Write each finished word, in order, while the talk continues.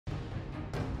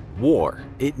War.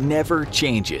 It never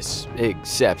changes,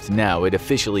 except now it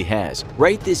officially has.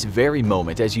 Right this very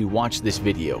moment as you watch this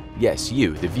video, yes,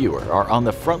 you, the viewer, are on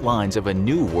the front lines of a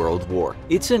new world war.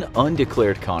 It's an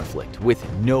undeclared conflict with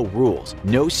no rules,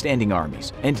 no standing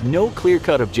armies, and no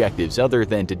clear-cut objectives other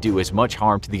than to do as much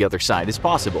harm to the other side as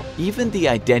possible. Even the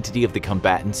identity of the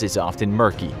combatants is often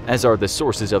murky, as are the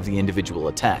sources of the individual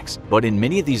attacks. But in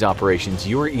many of these operations,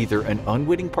 you are either an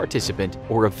unwitting participant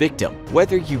or a victim.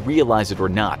 Whether you realize it or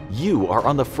not, you are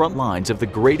on the front lines of the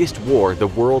greatest war the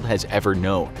world has ever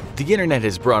known. The internet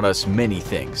has brought us many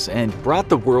things and brought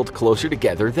the world closer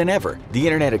together than ever. The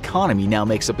internet economy now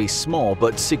makes up a small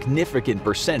but significant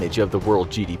percentage of the world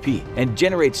GDP and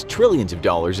generates trillions of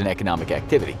dollars in economic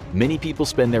activity. Many people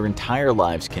spend their entire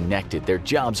lives connected, their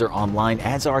jobs are online,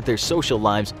 as are their social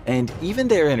lives and even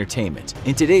their entertainment.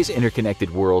 In today's interconnected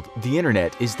world, the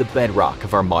internet is the bedrock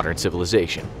of our modern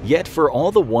civilization. Yet for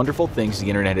all the wonderful things the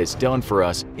internet has done for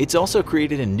us, it's also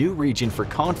created a new region for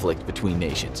conflict between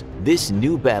nations. This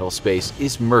new battle space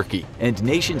is murky, and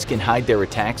nations can hide their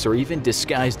attacks or even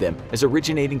disguise them as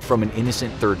originating from an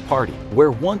innocent third party.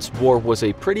 Where once war was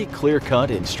a pretty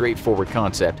clear-cut and straightforward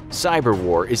concept, cyber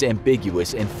war is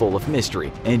ambiguous and full of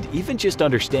mystery, and even just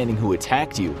understanding who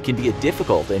attacked you can be a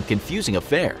difficult and confusing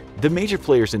affair. The major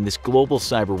players in this global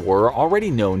cyber war are already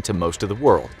known to most of the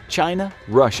world. China,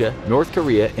 Russia, North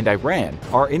Korea, and Iran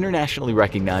are internationally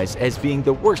recognized as being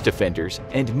the worst offenders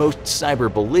and most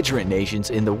cyber-belligerent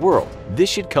nations in the world. This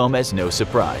should come as no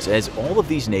surprise, as all of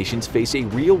these nations face a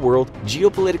real-world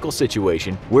geopolitical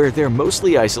situation where they're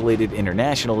mostly isolated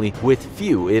internationally with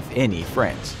few, if any,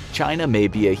 friends. China may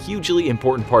be a hugely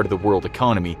important part of the world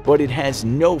economy, but it has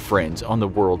no friends on the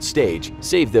world stage,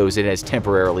 save those it has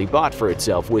temporarily bought for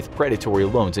itself with predatory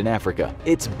loans in Africa.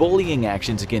 Its bullying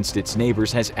actions against its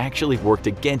neighbors has actually worked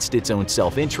against its own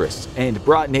self-interests and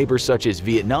brought neighbors such as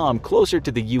Vietnam closer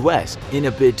to the US in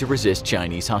a bid to resist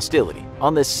Chinese hostility.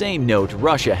 On the same note,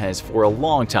 Russia has for a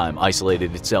long time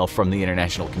isolated itself from the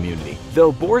international community.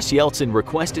 Though Boris Yeltsin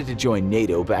requested to join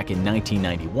NATO back in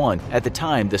 1991, at the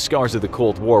time the scars of the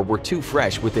Cold War were too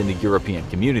fresh within the European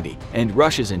community, and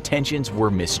Russia's intentions were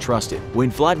mistrusted.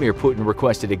 When Vladimir Putin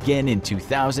requested again in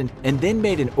 2000 and then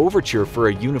made an overture for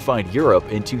a unified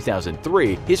Europe in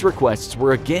 2003, his requests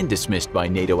were again dismissed by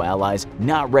NATO allies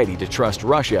not ready to trust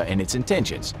Russia and its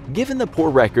intentions. Given the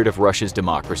poor record of Russia's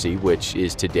democracy, which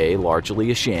is today largely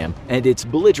a sham, and its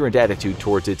belligerent attitude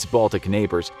towards its Baltic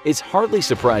neighbors, it's hardly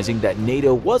surprising that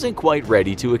NATO wasn't quite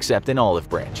ready to accept an olive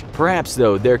branch. Perhaps,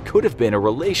 though, there could have been a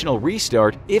relational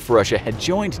restart if Russia had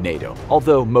joined NATO,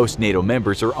 although most NATO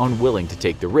members are unwilling to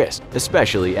take the risk,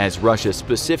 especially as Russia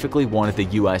specifically wanted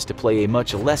the US to play a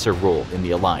much lesser role in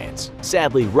the alliance.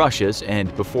 Sadly, Russia's,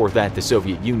 and before that the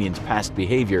Soviet Union's past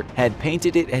behavior had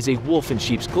painted it as a wolf in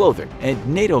sheep's clothing, and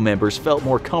NATO members felt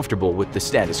more comfortable with the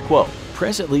status quo.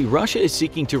 Presently, Russia is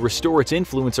seeking to restore its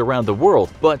influence around the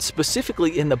world, but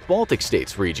specifically in the Baltic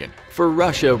states region. For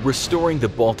Russia, restoring the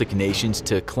Baltic nations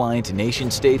to client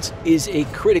nation-states is a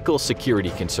critical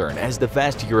security concern, as the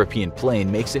vast European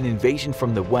plain makes an invasion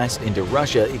from the west into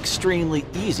Russia extremely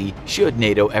easy should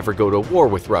NATO ever go to war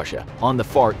with Russia. On the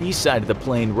far east side of the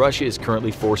plain, Russia is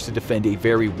currently forced to defend a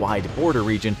very wide border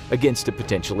region against a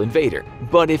potential invader.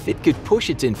 But if it could push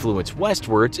its influence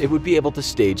westwards, it would be able to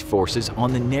stage forces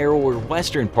on the narrower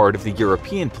western part of the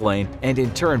European plain and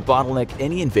in turn bottleneck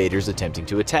any invaders attempting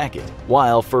to attack it.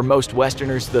 While for most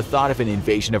Westerners the thought of an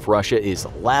invasion of Russia is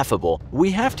laughable,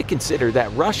 we have to consider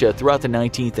that Russia throughout the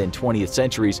 19th and 20th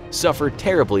centuries suffered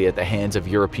terribly at the hands of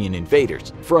European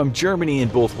invaders. From Germany in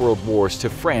both world wars to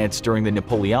France during the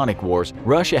Napoleonic Wars,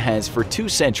 Russia has for 2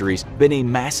 centuries been a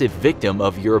massive victim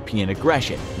of European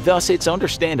aggression. Thus, it's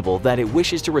understandable that it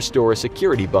wishes to restore a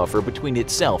security buffer between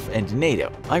itself and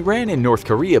NATO. Iran and North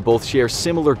Korea both share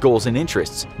similar goals and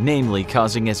interests, namely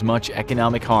causing as much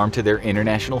economic harm to their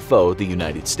international foe, the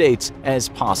United States, as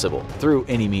possible, through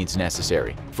any means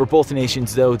necessary. For both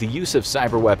nations, though, the use of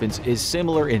cyber weapons is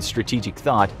similar in strategic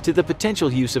thought to the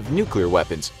potential use of nuclear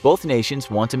weapons. Both nations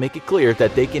want to make it clear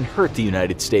that they can hurt the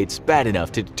United States bad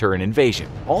enough to deter an invasion.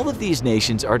 All of these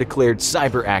nations are declared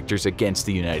cyber actors against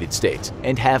the United States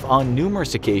and have on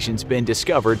numerous occasions been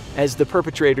discovered as the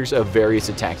perpetrators of various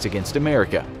attacks against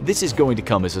America. This is going to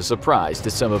come as a surprise surprise to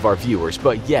some of our viewers,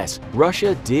 but yes,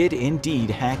 Russia did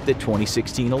indeed hack the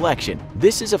 2016 election.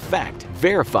 This is a fact,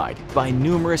 verified by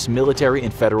numerous military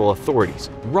and federal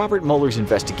authorities. Robert Mueller's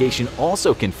investigation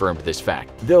also confirmed this fact,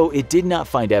 though it did not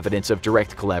find evidence of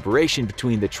direct collaboration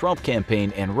between the Trump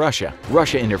campaign and Russia.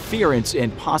 Russia interference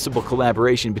and possible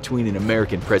collaboration between an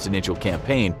American presidential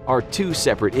campaign are two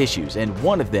separate issues, and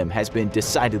one of them has been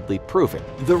decidedly proven.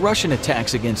 The Russian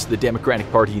attacks against the Democratic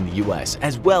Party in the US,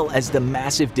 as well as the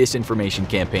massive disinformation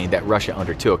campaign that Russia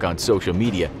undertook on social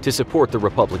media to support the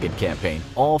Republican campaign,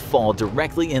 all fall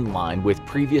directly in line with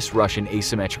previous Russian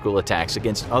asymmetrical attacks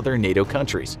against other NATO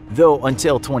countries, though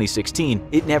until 2016,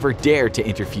 it never dared to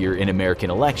interfere in American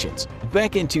elections.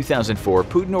 Back in 2004,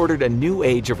 Putin ordered a new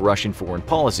age of Russian foreign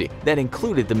policy that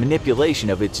included the manipulation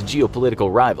of its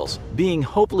geopolitical rivals. Being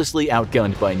hopelessly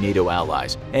outgunned by NATO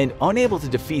allies and unable to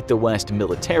defeat the West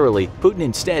militarily, Putin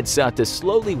instead sought to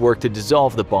slowly work to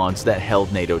dissolve the bonds that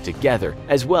held NATO together,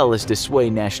 as well as to sway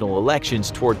national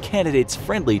elections toward candidates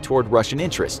friendly toward Russian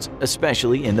interests,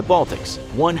 especially in the Baltics.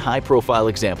 One high-profile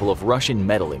example of Russian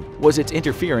meddling was its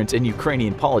interference in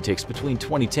Ukrainian politics between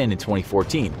 2010 and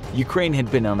 2014. Ukraine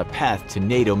had been on a path to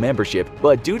NATO membership,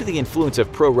 but due to the influence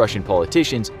of pro-Russian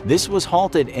politicians, this was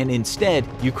halted, and instead,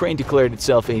 Ukraine declared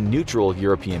itself a neutral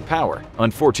European power.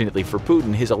 Unfortunately for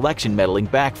Putin, his election meddling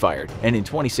backfired, and in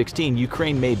 2016,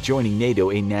 Ukraine made joining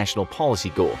NATO a national policy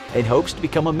goal and hopes to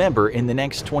become a member in the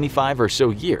next 25 or so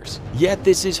years. Yet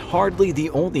this is hardly the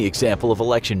only example of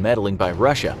election meddling by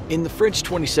Russia. In the French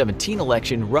 2017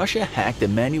 election, Russia hacked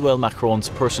Emmanuel Macron's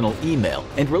personal email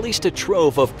and released a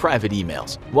trove of private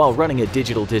emails, while running a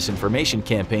digital disinformation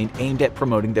campaign aimed at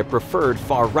promoting their preferred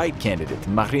far-right candidate,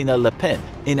 Marine Le Pen.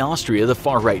 In Austria, the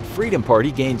far-right Freedom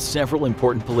Party gained several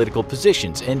important political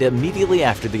positions, and immediately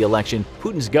after the election,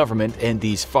 Putin's government and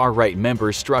these far-right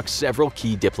members struck several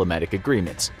key diplomatic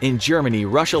agreements. In Germany,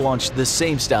 Russia launched the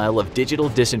same style of digital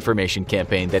disinformation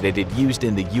campaign that it had used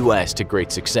in the US to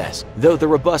great success, though the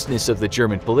robustness of the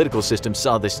German political system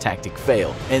saw this tactic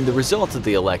fail, and the result of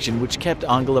the election, which kept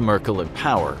Angela Merkel in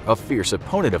power, a fierce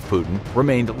opponent of Putin,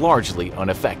 remained largely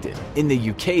unaffected. In the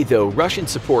UK, though, Russian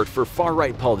support for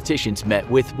far-right politicians met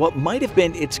with what might have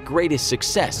been its greatest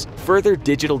success. Further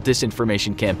digital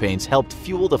disinformation campaigns helped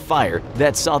fuel the fire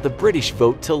that saw the British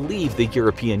vote to leave the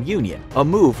European Union, a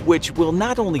move which will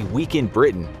not only weaken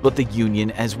Britain, but the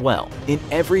Union as well. In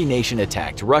every nation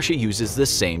attacked, Russia uses the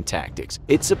same tactics.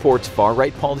 It supports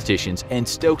far-right politicians and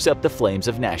stokes up the flames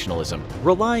of nationalism,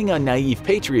 relying on naive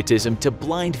patriotism to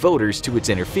blind voters to its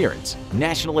interference.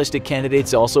 Nationalistic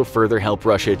candidates also further help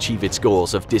Russia achieve its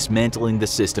goals of dismantling the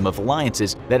system of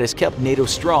alliances that has kept NATO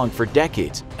strong for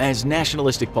decades, as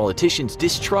nationalistic politicians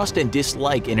distrust and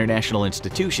dislike international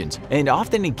institutions and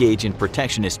often engage in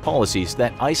protectionist policies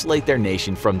that isolate their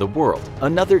nation from the world.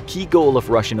 Another key goal of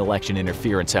Russian election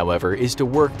interference, however, is to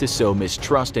work to sow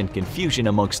mistrust and confusion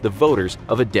amongst the voters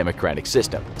of a democratic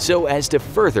system, so as to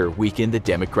further weaken the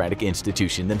democratic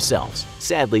institution themselves.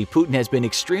 Sadly, Putin has been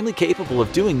extremely capable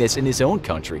of doing this in his own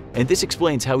country, and this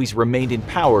explains how he's remained in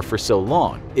power for so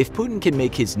long. If Putin can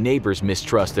make his neighbors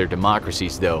mistrust their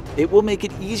democracies, though, it will make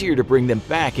it easier to bring them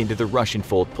back into the Russian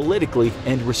fold politically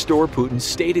and restore Putin's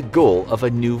stated goal of a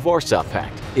new Warsaw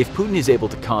Pact. If Putin is able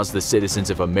to cause the citizens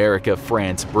of America,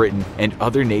 France, Britain, and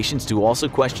other nations to also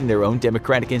question their own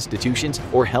democratic institutions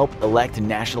or help elect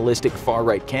nationalistic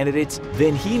far-right candidates,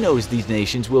 then he knows these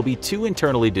nations will be too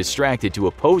internally distracted to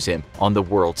oppose him on the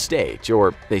world stage,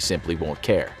 or they simply won't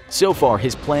care. So far,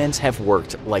 his plans have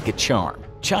worked like a charm.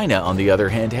 China, on the other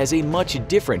hand, has a much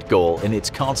different goal in its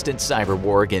constant cyber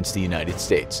war against the United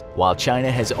States. While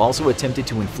China has also attempted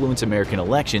to influence American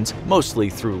elections, mostly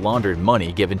through laundered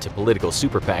money given to political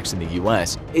super PACs in the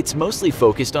US, it's mostly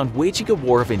focused on waging a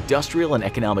war of industrial and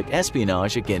economic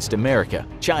espionage against America.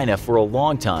 China, for a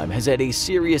long time, has had a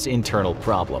serious internal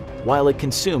problem. While it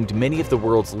consumed many of the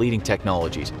world's leading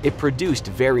technologies, it produced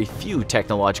very few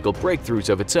technological breakthroughs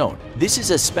of its own. This is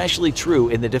especially true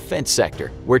in the defense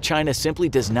sector, where China simply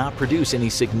does not produce any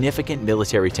significant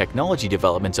military technology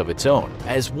developments of its own.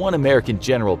 As one American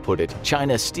general put it,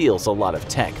 China steals a lot of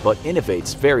tech but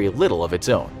innovates very little of its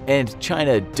own. And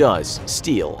China does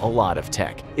steal a lot of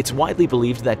tech. It's widely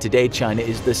believed that today China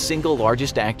is the single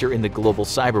largest actor in the global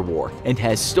cyber war and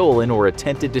has stolen or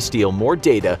attempted to steal more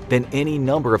data than any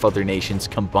number of other nations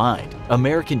combined.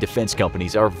 American defense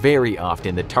companies are very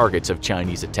often the targets of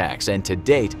Chinese attacks, and to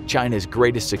date, China's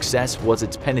greatest success was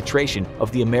its penetration of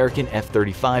the American F-35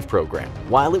 F-35 program.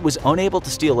 While it was unable to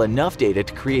steal enough data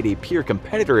to create a peer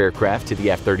competitor aircraft to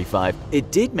the F-35,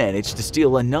 it did manage to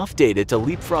steal enough data to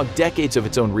leapfrog decades of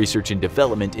its own research and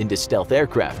development into stealth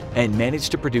aircraft, and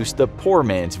managed to produce the poor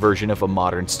man's version of a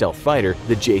modern stealth fighter,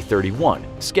 the J-31.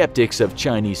 Skeptics of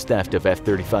Chinese theft of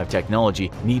F-35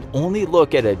 technology need only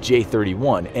look at a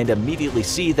J-31 and immediately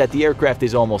see that the aircraft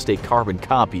is almost a carbon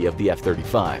copy of the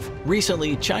F-35.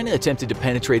 Recently, China attempted to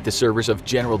penetrate the servers of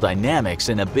General Dynamics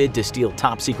in a bid to steal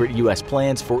top-secret US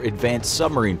plans for advanced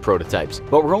submarine prototypes,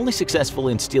 but were only successful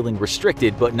in stealing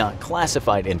restricted but not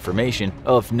classified information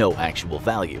of no actual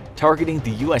value. Targeting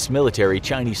the US military,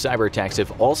 Chinese cyber attacks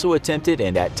have also attempted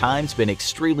and at times been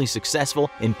extremely successful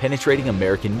in penetrating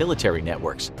American military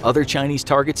networks. Other Chinese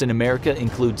targets in America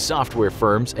include software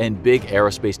firms and big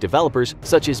aerospace developers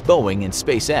such as Boeing and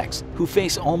SpaceX, who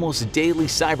face almost daily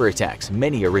cyber attacks,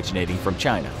 many originating from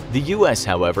China. The US,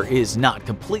 however, is not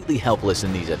completely helpless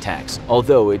in these attacks,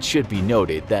 although it should be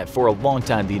noted that for a long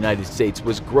time the United States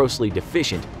was grossly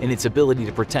deficient in its ability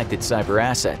to protect its cyber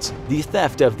assets. The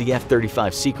theft of the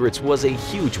F-35 secrets was a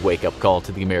huge wake-up call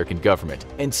to the American government,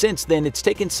 and since then it's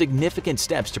taken significant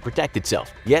steps to protect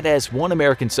itself. Yet, as one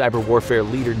American cyber warfare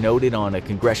leader noted on a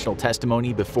congressional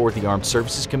testimony before the Armed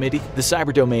Services Committee, the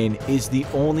cyber domain is the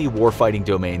only warfighting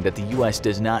domain that the US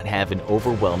does not have an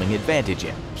overwhelming advantage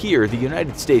in. Here, the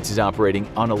United States is operating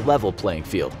on a level playing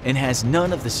field and has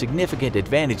none of the significant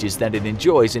advantages that it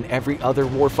enjoys in every other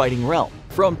warfighting realm.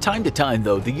 From time to time,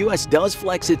 though, the US does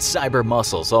flex its cyber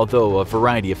muscles, although a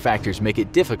variety of factors make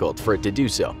it difficult for it to do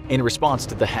so. In response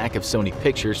to the hack of Sony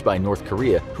Pictures by North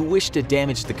Korea, who wished to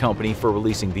damage the company for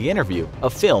releasing The Interview, a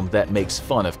film that makes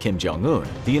fun of Kim Jong-un,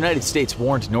 the United States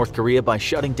warned North Korea by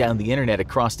shutting down the internet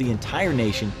across the entire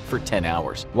nation for 10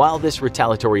 hours. While this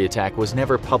retaliatory attack was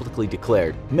never publicly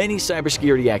declared, many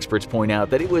cybersecurity experts point out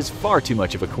that it was far too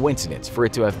much of a coincidence for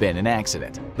it to have been an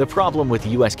accident. The problem with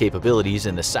US capabilities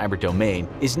in the cyber domain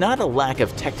is not a lack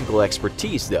of technical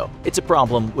expertise, though. It's a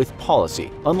problem with policy.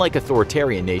 Unlike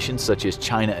authoritarian nations such as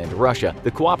China and Russia,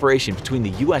 the cooperation between the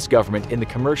US government and the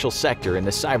commercial sector in the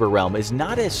cyber realm is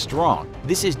not as strong.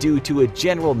 This is due to a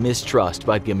general mistrust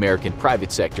by the American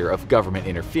private sector of government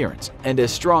interference, and a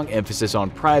strong emphasis on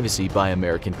privacy by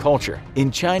American culture. In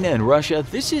China and Russia,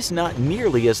 this is not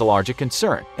nearly as large a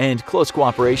concern, and close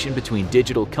cooperation between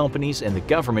digital companies and the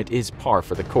government is par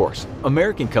for the course.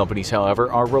 American companies,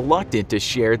 however, are reluctant to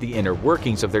share the inner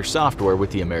workings of their software with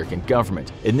the American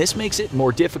government, and this makes it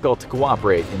more difficult to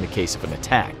cooperate in the case of an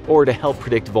attack, or to help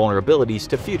predict vulnerabilities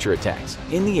to future attacks.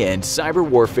 In the end, cyber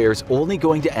warfare is only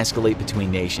going to escalate between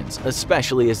nations,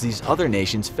 especially as these other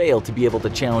nations fail to be able to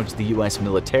challenge the US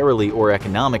militarily or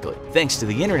economically. Thanks to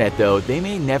the internet, though, they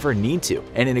may never need to,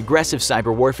 and an aggressive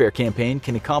cyber warfare campaign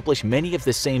can accomplish many of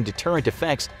the same deterrent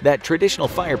effects that traditional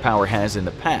firepower has in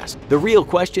the past. The real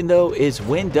question, though, is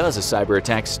when does a cyber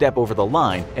attack step over the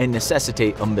line and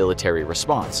necessitate a military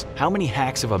response? How many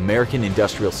hacks of American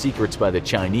industrial secrets by the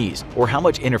Chinese, or how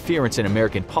much interference in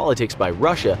American politics by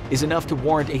Russia is enough to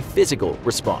warrant a physical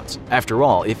response? After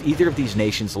all, if either of these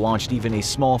nations launched even a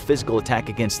small physical attack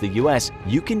against the US,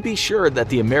 you can be sure that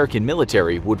the American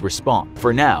military would respond.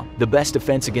 For now, the best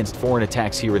defense against foreign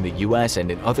attacks here in the US and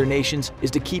in other nations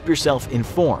is to keep yourself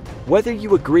informed. Whether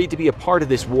you agree to be a part of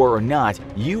this war or not,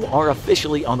 you are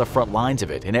officially on the front lines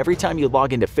of it, and every time you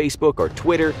log into Facebook or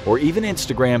Twitter or even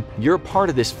Instagram, you're part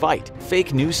of this fight.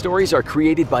 Fake news stories are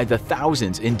created by the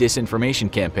thousands in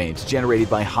disinformation campaigns generated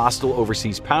by hostile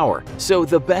overseas power. So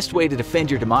the best way to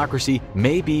defend your democracy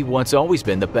may be what's always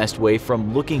been the best way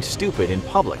from looking stupid in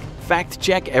public.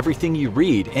 Fact-check everything you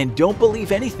read and don't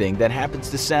believe anything that happens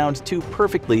to sound too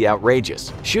perfectly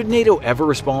outrageous. Should NATO ever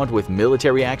respond with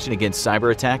military action against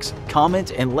cyber attacks?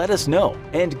 Comment and let us know.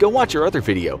 And go watch our other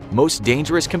video, Most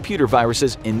Dangerous Computer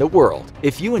Viruses in the World.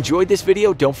 If you enjoyed this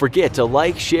video, don't forget to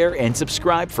like, share, and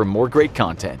subscribe for more great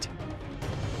content.